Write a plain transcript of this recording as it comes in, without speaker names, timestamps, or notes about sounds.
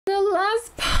was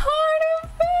part of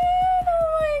it. Oh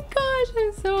my gosh,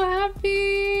 I'm so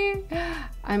happy.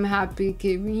 I'm happy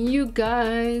giving you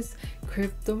guys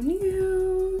crypto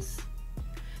news.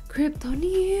 Crypto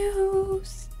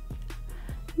news.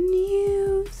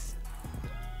 News.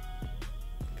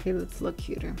 Okay, let's look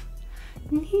cuter.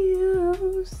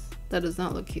 News. That does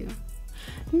not look cute.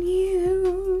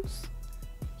 News.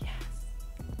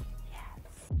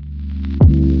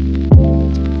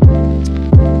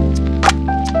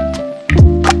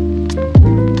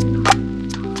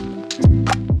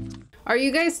 Are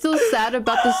you guys still sad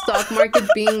about the stock market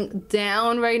being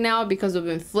down right now because of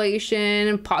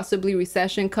inflation, possibly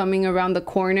recession coming around the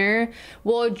corner?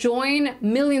 Well, join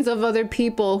millions of other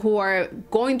people who are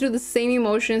going through the same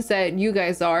emotions that you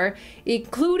guys are,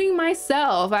 including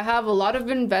myself. I have a lot of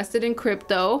invested in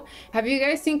crypto. Have you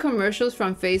guys seen commercials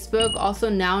from Facebook, also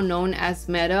now known as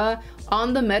Meta,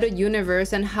 on the Meta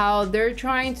universe, and how they're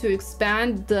trying to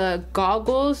expand the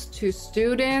goggles to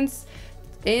students,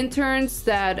 interns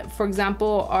that, for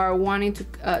example, are wanting to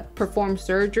perform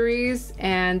surgeries,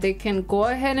 and they can go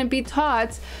ahead and be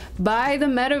taught by the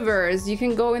metaverse. You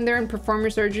can go in there and perform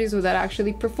your surgeries without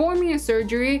actually performing a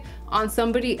surgery on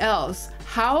somebody else.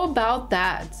 How about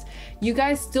that? You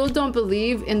guys still don't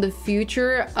believe in the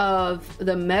future of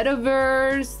the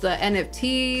metaverse, the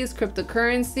NFTs,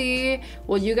 cryptocurrency?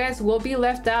 Well, you guys will be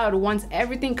left out once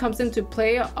everything comes into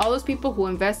play. All those people who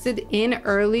invested in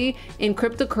early in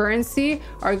cryptocurrency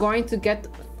are going to get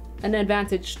an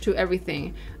advantage to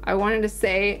everything. I wanted to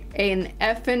say an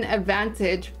effing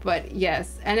advantage, but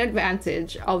yes, an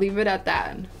advantage. I'll leave it at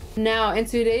that. Now, in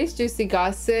today's juicy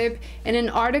gossip, in an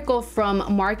article from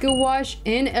MarketWatch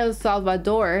in El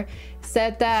Salvador,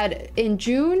 said that in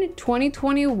June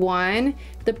 2021,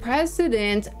 the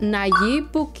president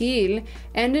Nayib Bukele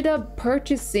ended up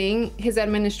purchasing, his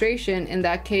administration in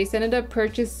that case, ended up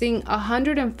purchasing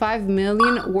 105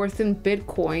 million worth in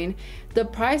Bitcoin. The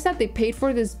price that they paid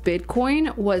for this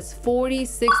Bitcoin was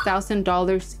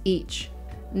 $46,000 each.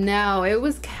 Now, it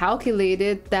was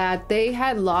calculated that they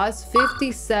had lost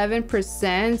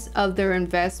 57% of their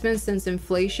investment since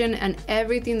inflation and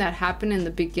everything that happened in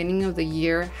the beginning of the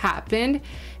year happened.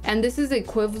 And this is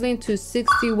equivalent to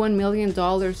 $61 million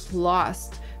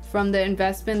lost from the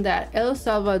investment that El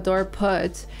Salvador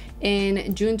put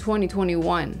in June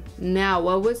 2021. Now,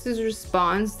 what was his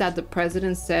response that the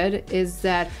president said is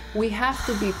that we have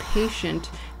to be patient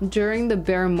during the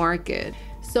bear market.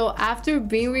 So after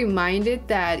being reminded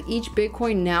that each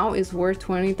Bitcoin now is worth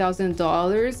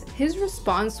 $20,000, his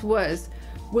response was,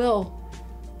 well,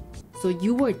 so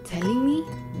you were telling me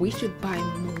we should buy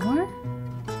more?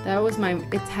 That was my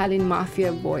Italian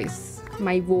mafia voice.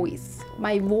 My voice.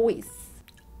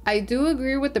 I do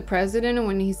agree with the president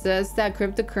when he says that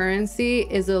cryptocurrency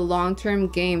is a long-term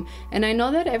game. And I know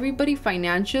that everybody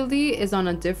financially is on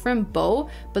a different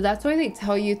boat, but that's why they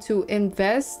tell you to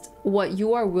invest what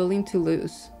you are willing to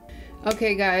lose.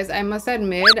 Okay guys, I must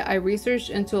admit I researched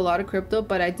into a lot of crypto,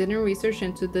 but I didn't research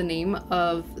into the name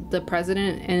of the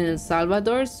president in El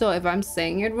Salvador. So if I'm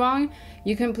saying it wrong,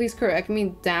 you can please correct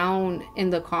me down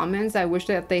in the comments. I wish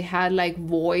that they had like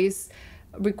voice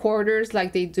recorders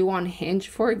like they do on Hinge,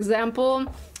 for example,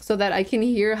 so that I can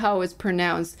hear how it's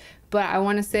pronounced. But I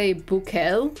want to say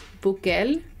Bukele.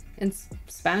 In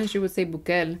Spanish you would say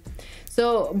Bukele.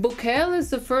 So Bukele is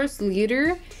the first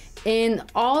leader in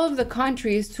all of the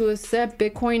countries to accept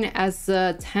Bitcoin as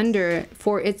a tender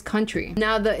for its country.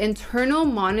 Now, the Internal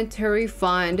Monetary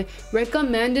Fund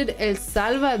recommended El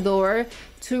Salvador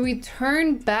to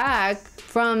return back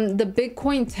from the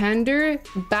Bitcoin tender,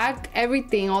 back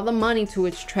everything, all the money to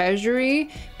its treasury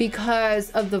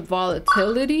because of the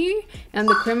volatility and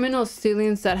the criminal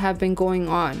stealings that have been going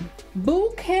on.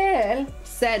 Bukele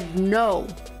said no.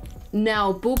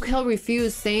 Now, Bukele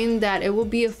refused, saying that it will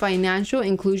be a financial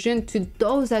inclusion to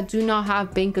those that do not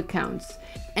have bank accounts.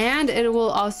 And it will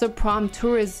also prompt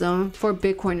tourism for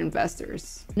Bitcoin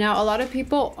investors. Now, a lot of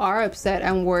people are upset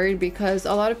and worried because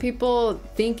a lot of people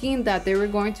thinking that they were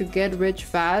going to get rich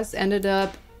fast ended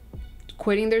up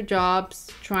quitting their jobs,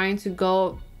 trying to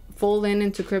go full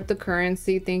into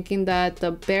cryptocurrency, thinking that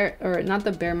the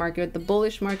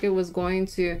bullish market was going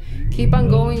to keep on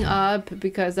going up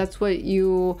because that's what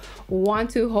you want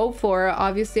to hope for.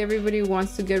 Obviously, everybody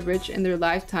wants to get rich in their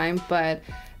lifetime, but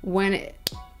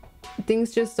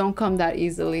things just don't come that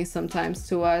easily sometimes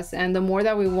to us, and the more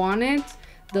that we want it,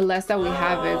 the less that we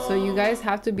have it. So you guys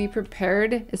have to be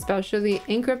prepared, especially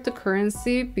in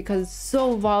cryptocurrency, because it's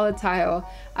so volatile.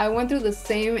 I went through the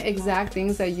same exact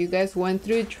things that you guys went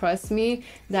through. Trust me,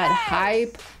 that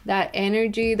hype, that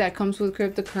energy that comes with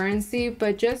cryptocurrency.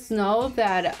 But just know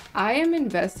that I am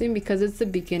investing because it's the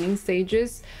beginning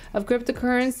stages of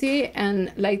cryptocurrency,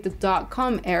 and like the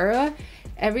 .com era,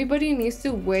 everybody needs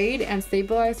to wait and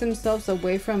stabilize themselves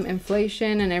away from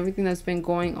inflation and everything that's been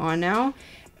going on now,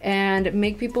 and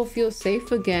make people feel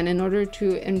safe again in order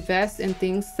to invest in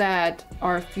things that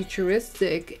are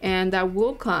futuristic and that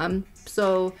will come.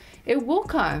 So it will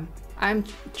come.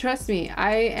 Trust me,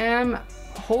 I am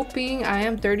hoping. I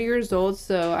am 30 years old,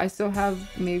 so I still have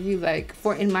maybe like,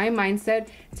 for in my mindset,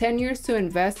 10 years to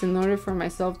invest in order for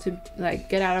myself to like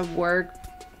get out of work.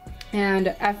 And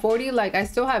at 40, like, I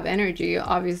still have energy.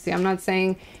 Obviously, I'm not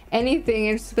saying anything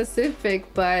in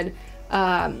specific, but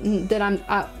that I'm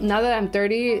now that I'm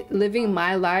 30, living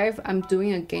my life, I'm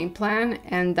doing a game plan,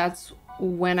 and that's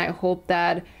when I hope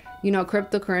that, you know,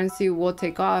 cryptocurrency will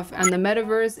take off. And the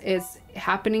metaverse is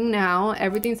happening now.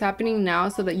 Everything's happening now,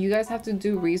 so that you guys have to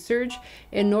do research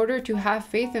in order to have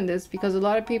faith in this, because a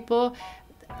lot of people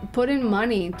put in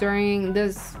money during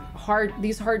these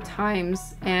hard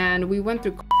times, and we went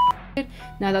through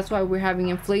now. That's why we're having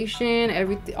inflation.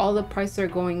 All the prices are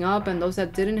going up, and those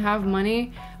that didn't have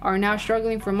money are now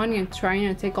struggling for money and trying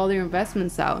to take all their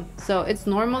investments out. So it's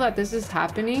normal that this is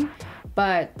happening,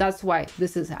 but that's why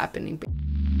this is happening.